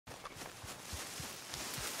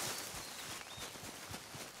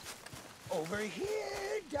Over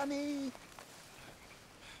here, dummy.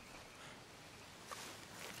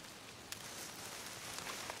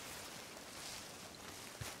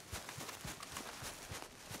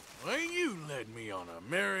 Well, ain't you led me on a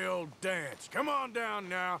merry old dance. Come on down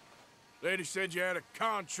now. Lady said you had a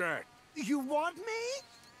contract. You want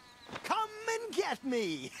me? Come and get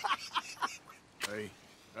me. Hey,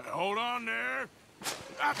 hold on there.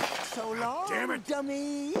 So long, damn it.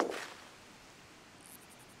 dummy.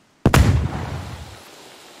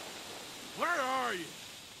 Where are you?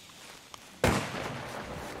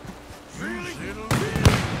 Really? Little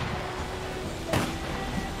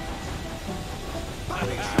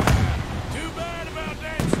Too bad about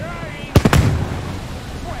that train.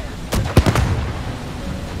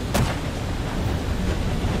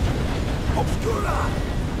 Obscura!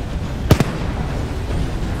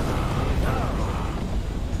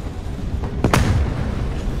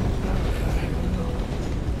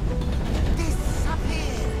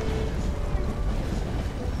 Disappear!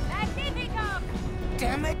 Magnifico!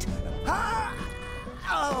 Damn it! Ah!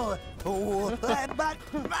 Oh! Oh! But...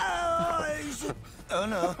 Oh,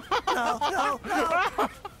 no. No, no, no!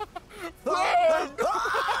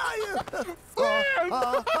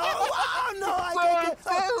 Oh, no, I can't.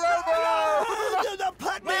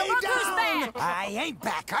 Put me Well, look who's down! back. I ain't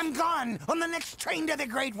back. I'm gone. On the next train to the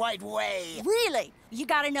Great White Way. Really? You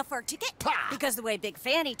got enough for a ticket? Pah. Because the way Big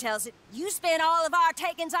Fanny tells it, you spent all of our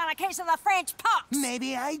takings on a case of the French pox.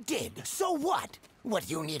 Maybe I did. So what? What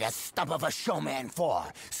do you need a stump of a showman for?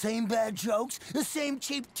 Same bad jokes? The same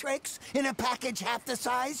cheap tricks? In a package half the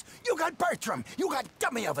size? You got Bertram. You got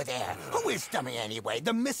Dummy over there. Who is Dummy anyway?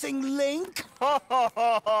 The missing link? Shut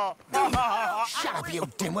up, you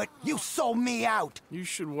dimwit. You sold me out. You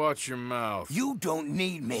should watch your mouth. You don't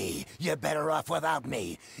need me. You're better off without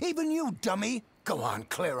me. Even you, dummy. Go on,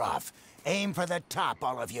 clear off. Aim for the top,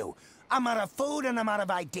 all of you. I'm out of food and I'm out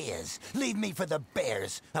of ideas. Leave me for the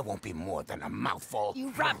bears. I won't be more than a mouthful. You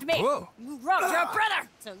robbed me. Whoa. You robbed your brother.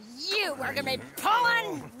 So you are gonna be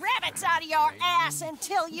pulling rabbits out of your ass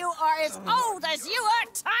until you are as old as you are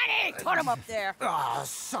tiny. Put them up there. Ah,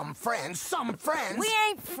 some friends, some friends. We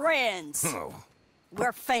ain't friends. Oh,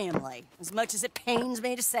 We're family, as much as it pains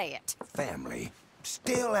me to say it. family.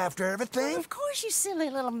 Still after everything? Of course, you silly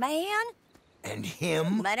little man. And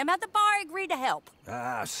him? Met him at the bar, agreed to help.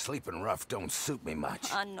 Ah, sleeping rough don't suit me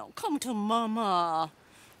much. I know. Come to Mama.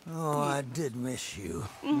 Oh, I did miss you.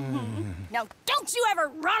 Now, don't you ever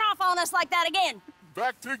run off on us like that again.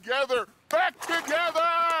 Back together! Back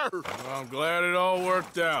together! Well, I'm glad it all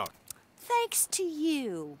worked out. Thanks to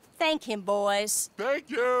you. Thank him, boys.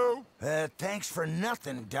 Thank you! Thanks for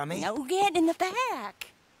nothing, dummy. No get in the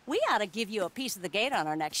back. We ought to give you a piece of the gate on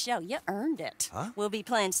our next show. You earned it. Huh? We'll be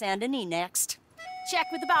playing Saint Denis next. Check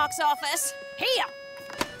with the box office. Here!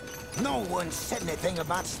 No one said anything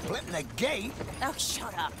about splitting the gate. Oh,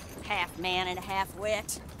 shut up. Half man and half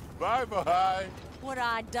wit. Bye-bye! What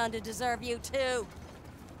I done to deserve you, too?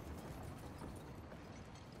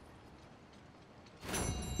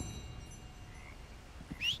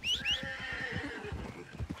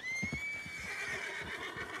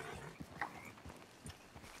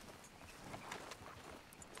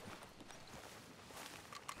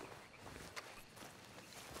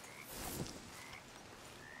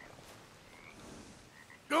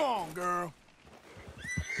 Go on, girl.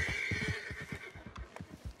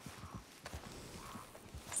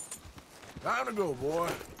 Time to go, boy.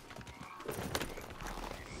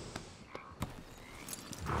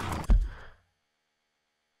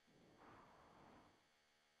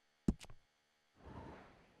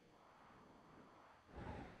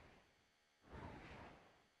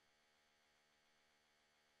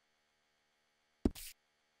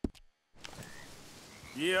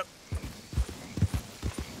 Yep.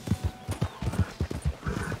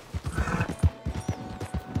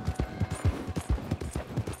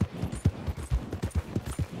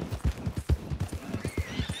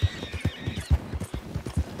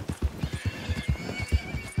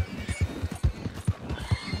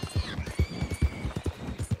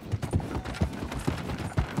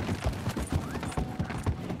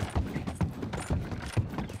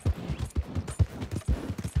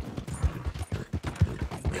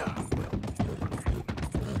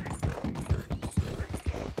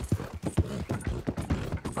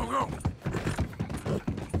 Go, go.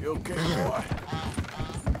 You okay, boy?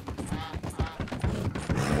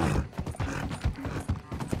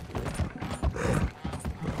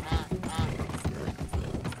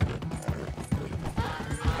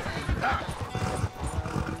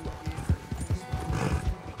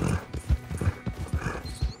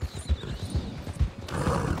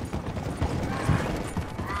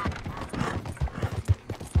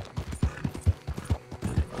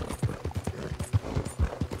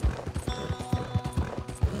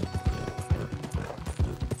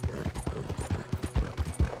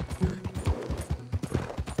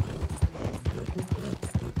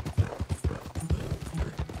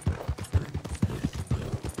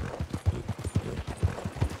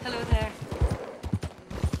 Hello there.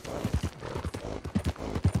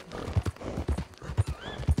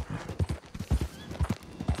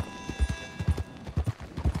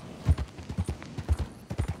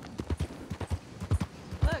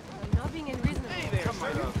 Look, I'm not being unreasonable. Hey there, Come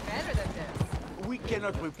on, sir. better than this. We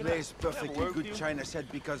cannot replace perfectly work good you? China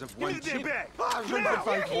set because of Give me one the damn chip. bag. Ah, je ne Now. peux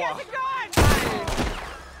pas le He has croire. a gun!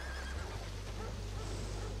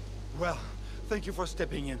 Well, thank you for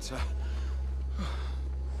stepping in, sir.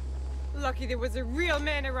 Lucky there was a real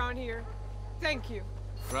man around here. Thank you.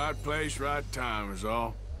 Right place, right time is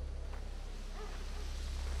all.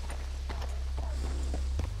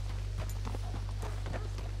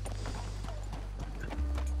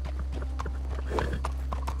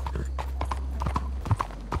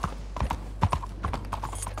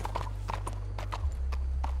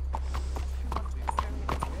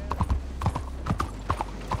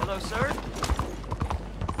 Hello, sir.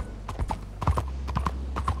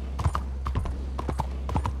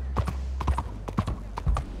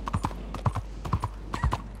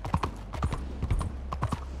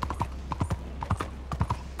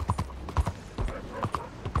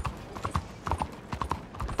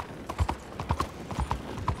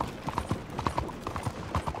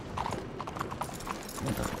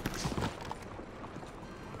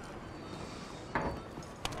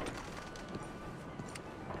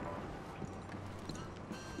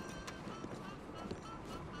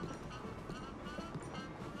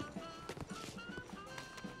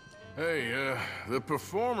 Hey, the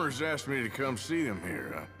performers asked me to come see them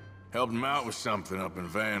here. Help them out with something up in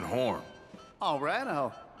Van Horn. All right,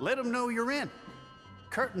 I'll let them know you're in.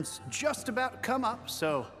 Curtain's just about to come up,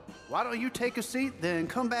 so why don't you take a seat, then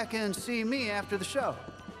come back and see me after the show?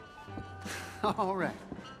 All right.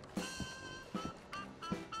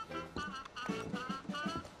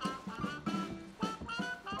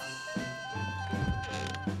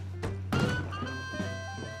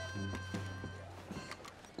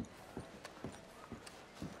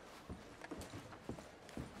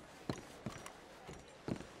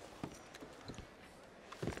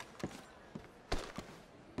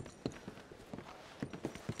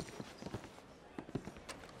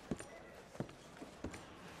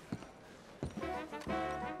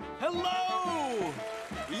 Hello!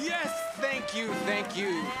 Yes, thank you, thank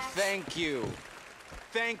you, thank you.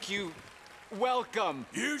 Thank you. Welcome.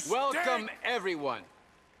 You Welcome, stink! everyone.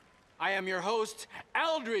 I am your host,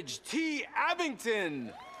 Aldridge T.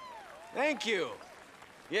 Abington. Thank you.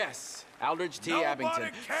 Yes, Aldridge T. Nobody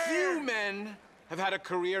Abington. cares. Few men have had a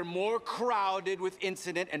career more crowded with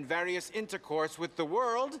incident and various intercourse with the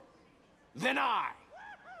world than I.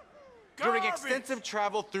 During Garbage! extensive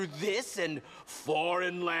travel through this and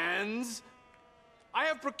foreign lands, I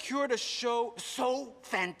have procured a show so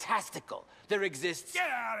fantastical there exists Get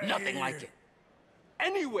outta nothing here. like it.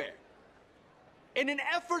 Anywhere. In an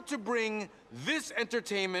effort to bring this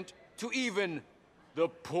entertainment to even the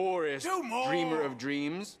poorest Do more. dreamer of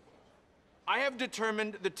dreams, I have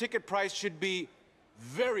determined the ticket price should be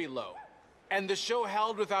very low, and the show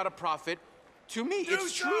held without a profit. To me, Do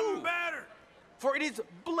it's something true. better! For it is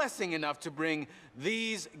blessing enough to bring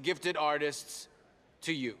these gifted artists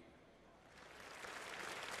to you.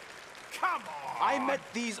 Come on! I met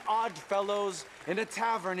these odd fellows in a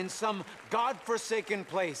tavern in some godforsaken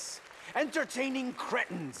place, entertaining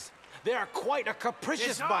cretins. They are quite a capricious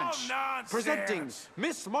It's all bunch, nonsense. presenting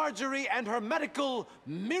Miss Marjorie and her medical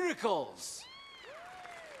miracles.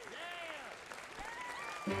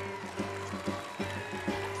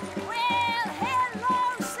 Well, hello,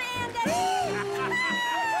 Sandy! Hello!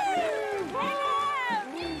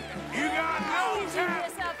 You got no Isn't time!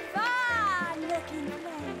 this a fine-looking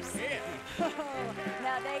place?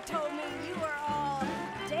 Now, they told me you were all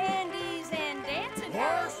dandies and dancing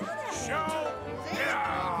girls. Worst show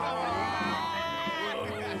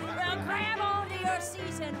Well, grab onto your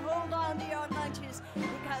seats and hold on to your lunches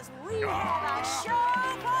because we have a show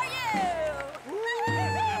for you.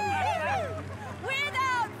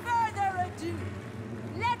 Without further ado,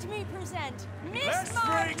 let me present Miss Let's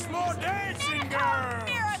Marjorie's freaks more dancing medical girls.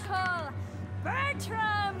 miracle,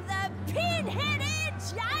 Bertram the Pin-Headed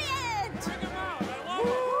Giant.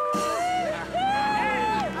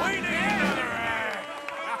 We need another act!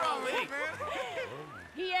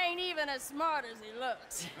 He ain't even as smart as he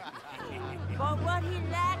looks. But what he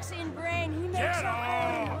lacks in brain, he makes Get up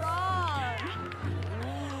in off! brawn.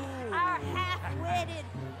 Our half-witted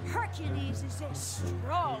Hercules is as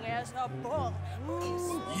strong as a bull.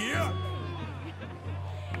 Yeah!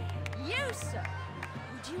 You, sir,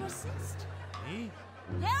 would you assist? Me?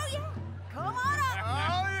 Hell yeah! Come on up.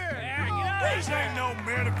 Oh, yeah. These ain't no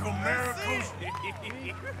medical miracles.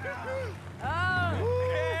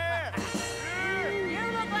 You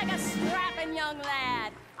look like a strapping young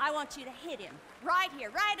lad. I want you to hit him. Right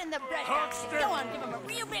here, right in the breadbox. Go on, give him a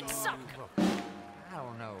real big suck. I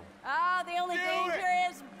don't know. Ah, the only danger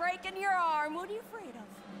is breaking your arm. What are you afraid of?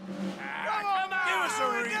 Come on now. Give us a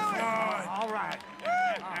refund. All right.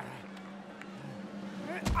 Damn it.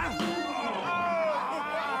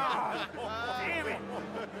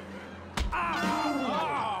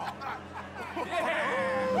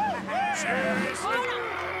 Seriously?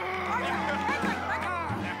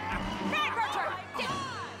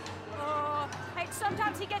 Hey,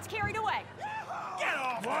 sometimes he gets carried away. Get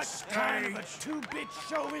off the stage. Kind of a two-bit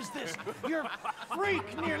show is this? Your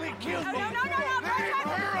freak nearly killed me. No.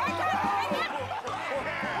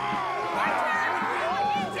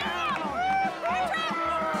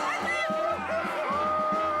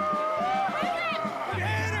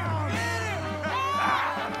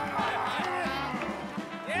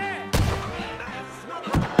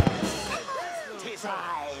 Tis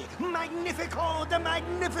I, Magnifico the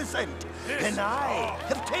Magnificent, and I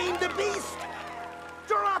have tamed the beast.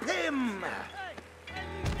 Drop him!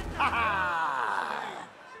 Ha ha!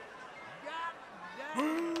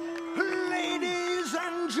 Ladies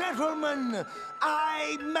and gentlemen,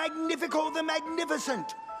 I, Magnifico the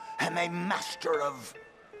Magnificent, am a master of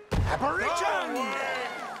apparition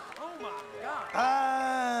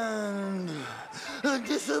and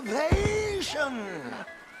dissipation,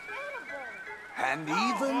 and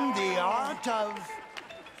even the art of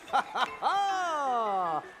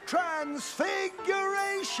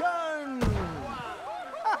transfiguration.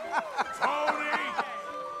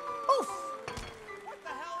 Oof.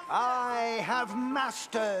 I have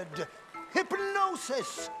mastered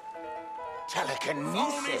hypnosis,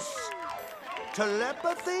 telekinesis,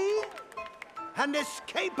 telepathy, and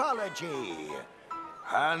escapology.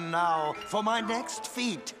 And now, for my next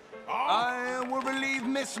feat, I will relieve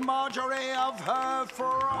Miss Marjorie of her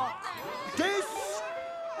frock. Disrobio!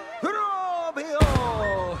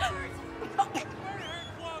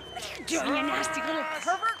 Doing you nasty little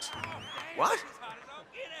pervert. What?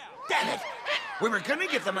 Damn it! We were gonna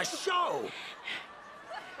give them a show.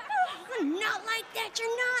 Not like that,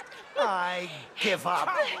 you're not. I give up.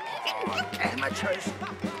 Amateurs.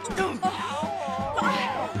 Go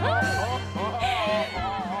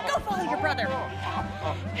follow your brother.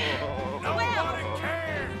 Nobody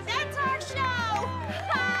cares. That's our show.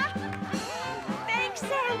 Thanks,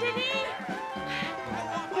 Anthony.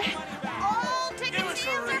 All ticket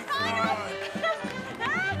sales are final.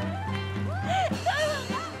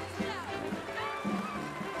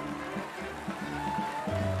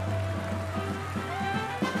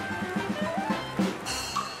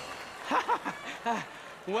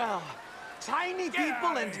 Well, tiny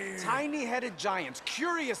people and tiny-headed giants,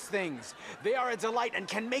 curious things. They are a delight and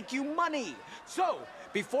can make you money. So,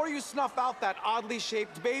 before you snuff out that oddly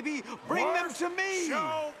shaped baby, bring them to me.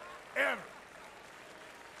 Show ever.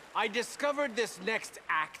 I discovered this next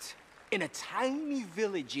act in a tiny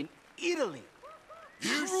village in Italy.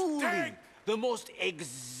 You Truly stink. the most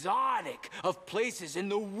exotic of places in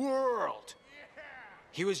the world.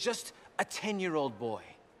 He was just a 10-year-old boy.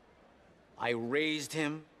 I raised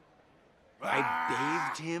him. I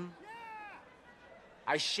bathed him.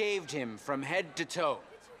 I shaved him from head to toe.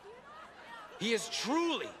 He is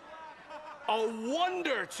truly a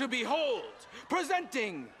wonder to behold.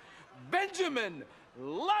 Presenting Benjamin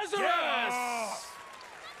Lazarus!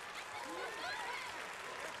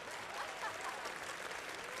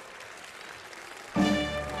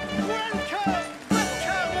 Welcome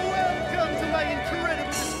to my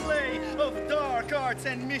incredible display of dark arts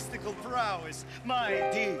and mystical prowess, my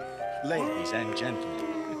dear ladies and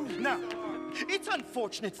gentlemen. Now, it's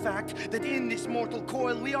unfortunate fact that in this mortal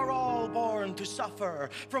coil we are all born to suffer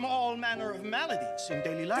from all manner of maladies in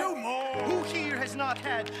daily life. Do more. Who here has not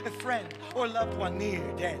had a friend or loved one near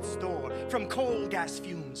death's door from coal gas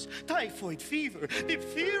fumes, typhoid fever,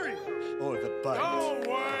 diphtheria, or the bite of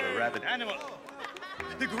a rabid animal?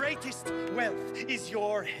 The greatest wealth is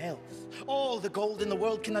your health. All the gold in the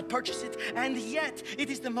world cannot purchase it, and yet it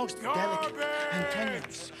is the most delicate and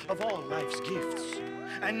tenuous of all life's gifts.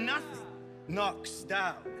 And nothing knocks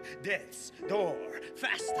down death's door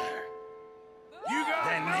faster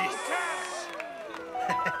than this.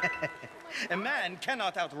 A man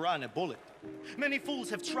cannot outrun a bullet. Many fools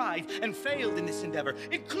have tried and failed in this endeavor,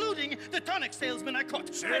 including the tonic salesman I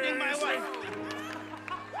caught spreading my wife.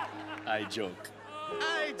 I joke.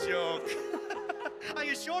 I joke. I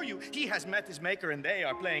assure you, he has met his maker and they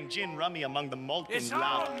are playing gin rummy among the molten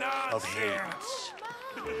lava of hate.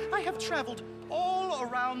 I have traveled all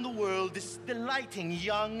around the world, delighting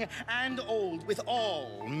young and old with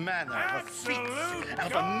all manner of feats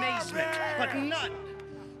of amazement, but none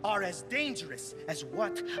are as dangerous as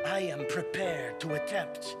what I am prepared to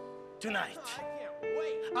attempt tonight.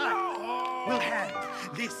 I will hand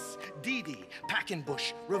this Didi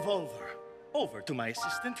Packenbush revolver over to my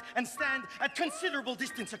assistant and stand at considerable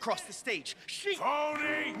distance across the stage. She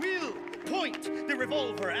will point the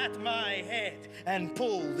revolver at my head and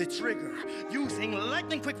pull the trigger using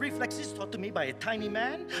lightning-quick reflexes taught to me by a tiny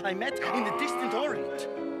man I met in the distant Orient.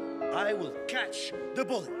 I will catch the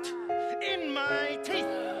bullet in my teeth.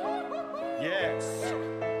 Yes,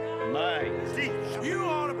 my teeth. You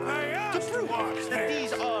ought to pay us to prove that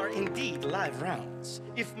these are indeed live rounds.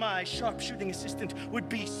 If my sharpshooting assistant would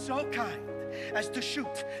be so kind as to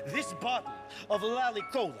shoot this bottle of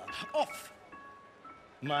Lally-Cola off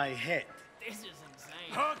my head. This is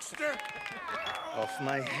insane. Huckster! Off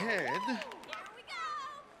my head.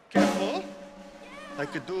 Careful. I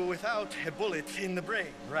could do without a bullet in the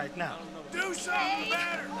brain right now. Do something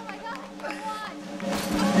better! Oh my God! Come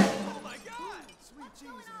on! Oh my God! Sweet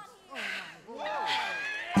Jesus!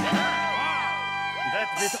 That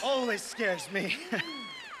bit always scares me.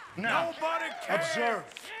 Now, nobody cares. Observe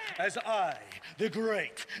as I, the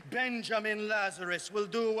great Benjamin Lazarus, will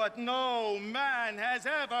do what no man has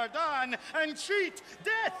ever done and cheat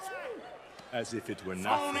death as if it were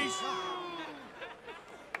nothing.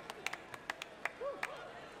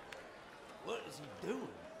 What is he doing?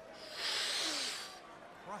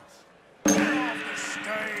 Christ. Get off the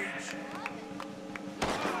stage! Oh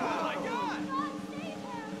my God!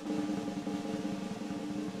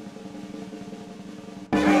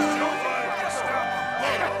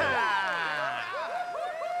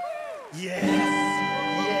 Yes,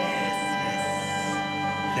 yes, yes.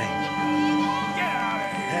 Thank you. Get out of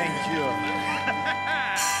here! Thank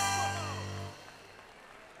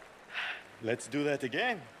you. Let's do that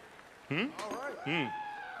again. All right.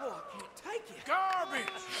 Oh, I can't take it.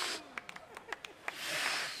 Garbage!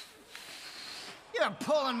 You're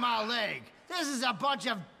pulling my leg. This is a bunch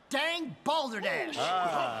of dang balderdash.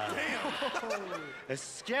 A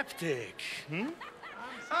skeptic,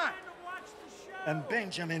 I'm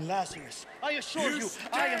Benjamin Lazarus. I assure you,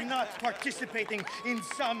 I am not participating in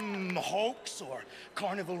some hoax or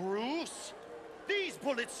carnival ruse. These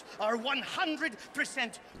bullets are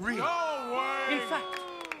 100% real. No way! In fact,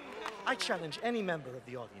 I challenge any member of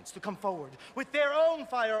the audience to come forward with their own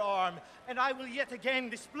firearm, and I will yet again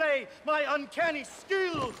display my uncanny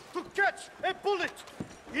skill to catch a bullet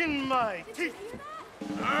in my teeth.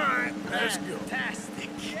 All right, let's go. Fantastic.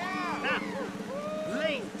 Now,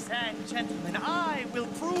 ladies and gentlemen, I will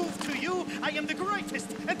prove to you I am the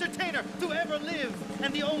greatest entertainer to ever live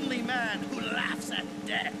and the only man who laughs at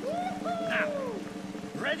death. Now,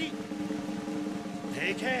 ready?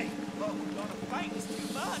 Take aim. Oh, we're gonna fight. It's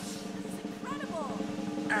too much. Incredible!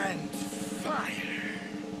 And fire.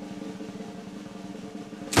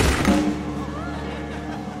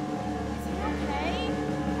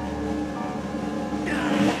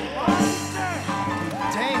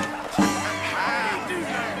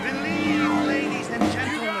 Believe, ladies and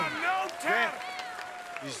gentlemen, death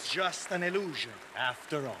is just an illusion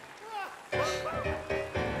after all.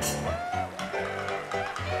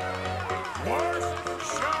 Worst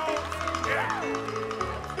show yet.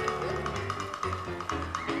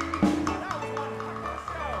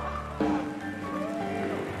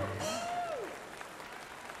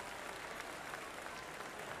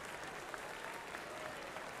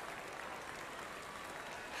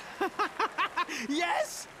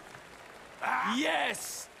 Yes!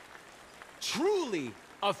 Yes! Truly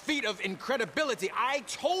a feat of incredibility. I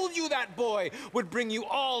told you that boy would bring you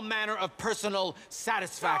all manner of personal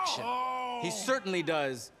satisfaction. He certainly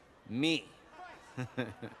does me.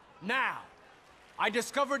 Now, I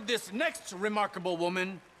discovered this next remarkable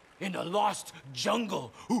woman in a lost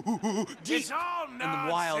jungle, deep all in the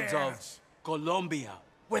wilds of nonsense. Colombia,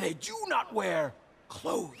 where they do not wear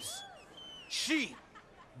clothes. She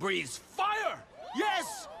breathes fire!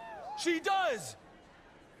 Yes, she does!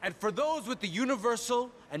 And for those with the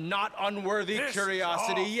universal and not unworthy This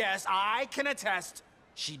curiosity, is all. yes, I can attest,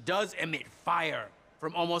 she does emit fire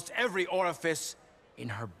from almost every orifice in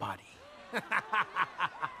her body.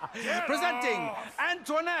 Presenting off.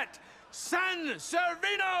 Antoinette San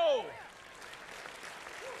Servino!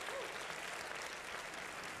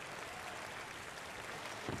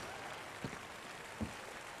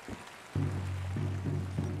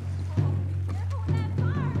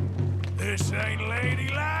 This ain't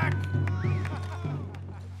ladylike.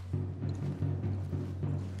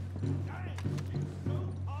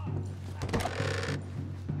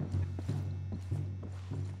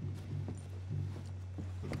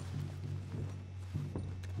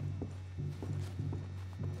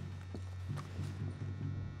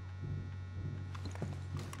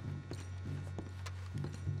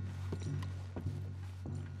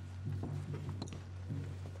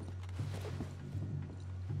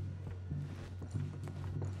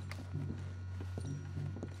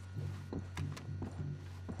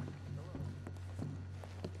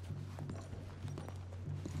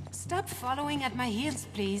 Stop following at my heels,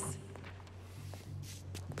 please.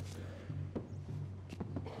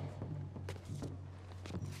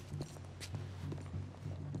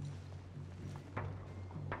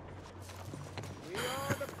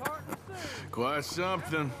 Quite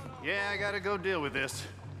something. Yeah, I gotta go deal with this.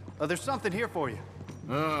 There's something here for you.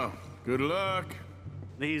 Oh, good luck.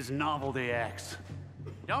 These novelty acts.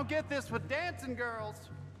 Don't get this with dancing girls.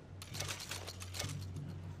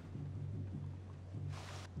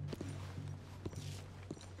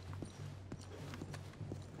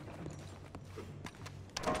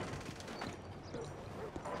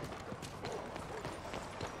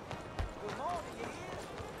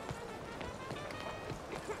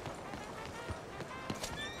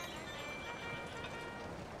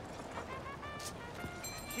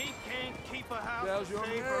 She can't keep a house How's to your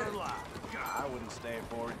save man? her life. I wouldn't stand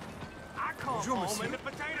for it. I come Bonjour, home monsieur. and the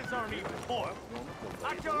potatoes aren't even boiled.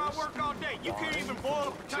 I tell her I work all day. You can't even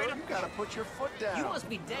boil a Sir, potato. you gotta put your foot down. You must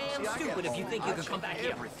be damn See, I stupid get if you home, think you I can come check back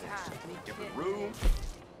here. everything. Every room.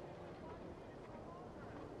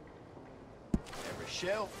 Every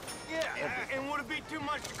shelf. Yeah, and would it be too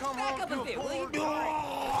much to come Back home up to a a bit, will poor you?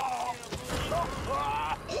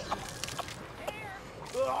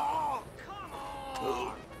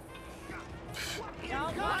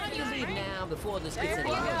 Why don't you leave now before this gets any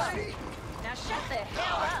worse? Now shut the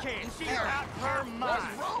hell I up. can't. She's out her mind.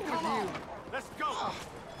 What's wrong with you? Let's go.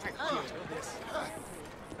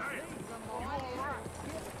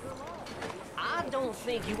 I don't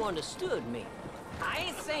think you understood me. I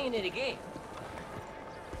ain't saying it again.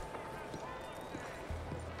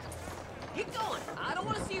 Keep going. I don't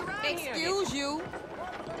want to see you around here. Excuse you.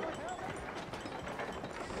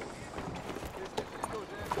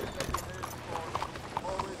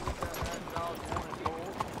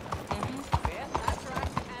 Yeah, that's right.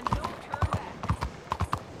 And don't turn back.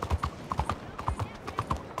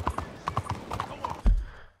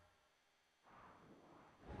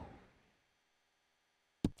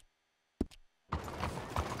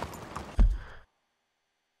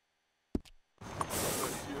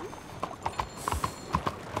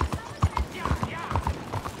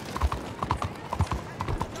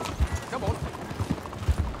 Come on.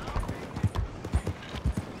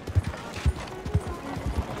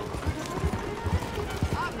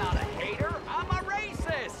 I'm not a hater, I'm a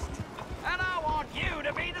racist! And I want you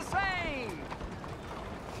to be the same!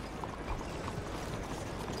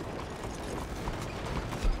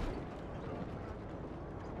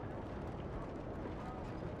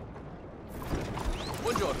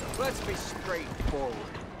 Buongiorno. Let's be straightforward.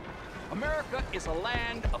 America is a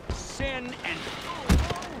land of sin and...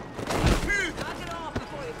 Knock it off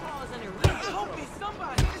before you cause any real trouble.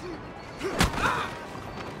 Somebody.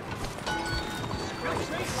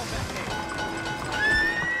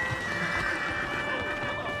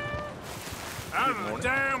 Out of the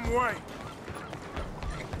damn way.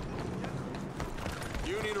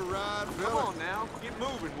 You need a ride, Come fella? on now, get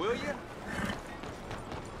moving, will you?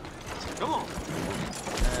 Come on.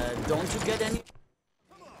 Don't you get any...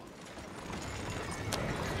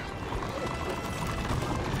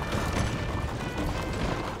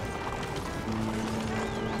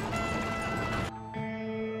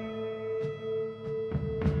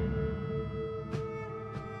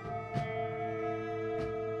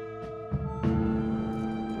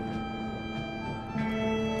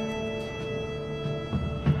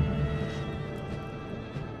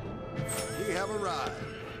 You have a ride.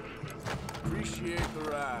 Appreciate the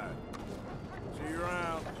ride. See you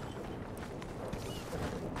around.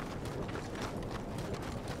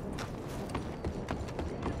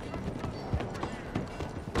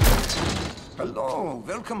 Hello,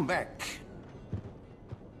 welcome back.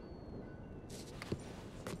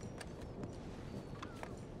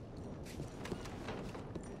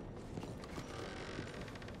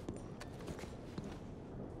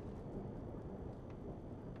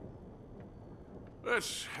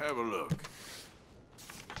 Let's have a look.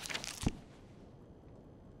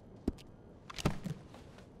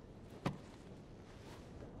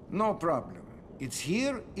 No problem. It's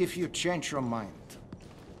here if you change your mind.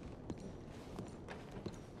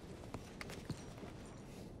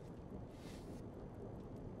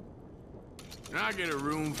 Can I get a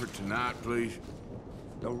room for tonight, please?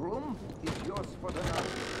 The room is yours for the night.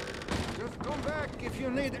 Just come back if you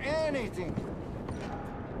need anything.